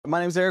My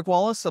name is Eric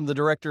Wallace. I'm the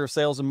Director of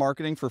Sales and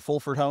Marketing for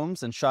Fulford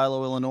Homes in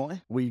Shiloh,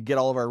 Illinois. We get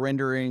all of our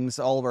renderings,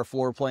 all of our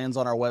floor plans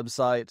on our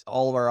website.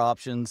 All of our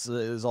options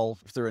is all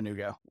through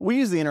Anewgo. We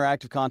use the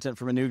interactive content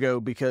from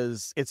Anewgo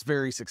because it's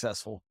very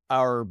successful.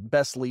 Our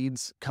best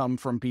leads come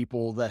from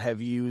people that have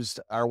used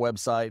our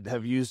website,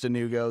 have used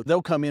Anewgo.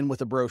 They'll come in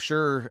with a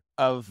brochure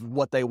of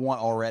what they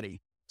want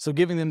already. So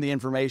giving them the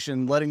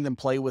information, letting them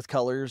play with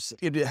colors,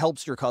 it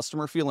helps your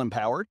customer feel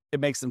empowered.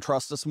 It makes them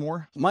trust us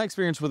more. My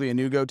experience with the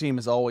Anewgo team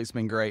has always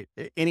been great.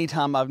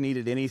 Anytime I've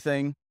needed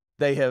anything,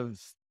 they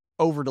have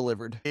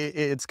over-delivered.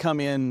 It's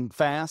come in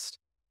fast.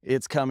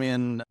 It's come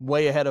in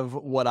way ahead of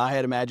what I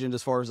had imagined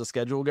as far as the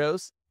schedule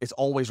goes. It's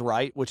always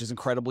right, which is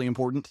incredibly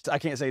important. I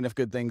can't say enough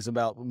good things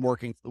about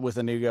working with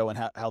Anewgo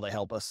and how they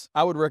help us.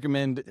 I would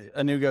recommend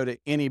Anewgo to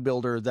any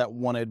builder that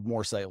wanted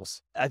more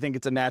sales. I think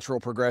it's a natural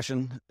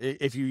progression.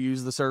 If you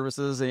use the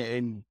services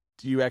and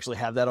you actually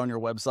have that on your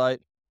website,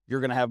 you're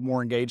going to have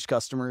more engaged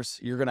customers.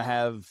 You're going to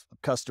have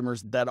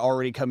customers that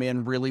already come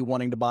in really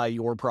wanting to buy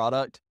your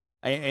product,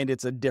 and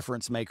it's a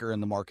difference maker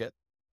in the market.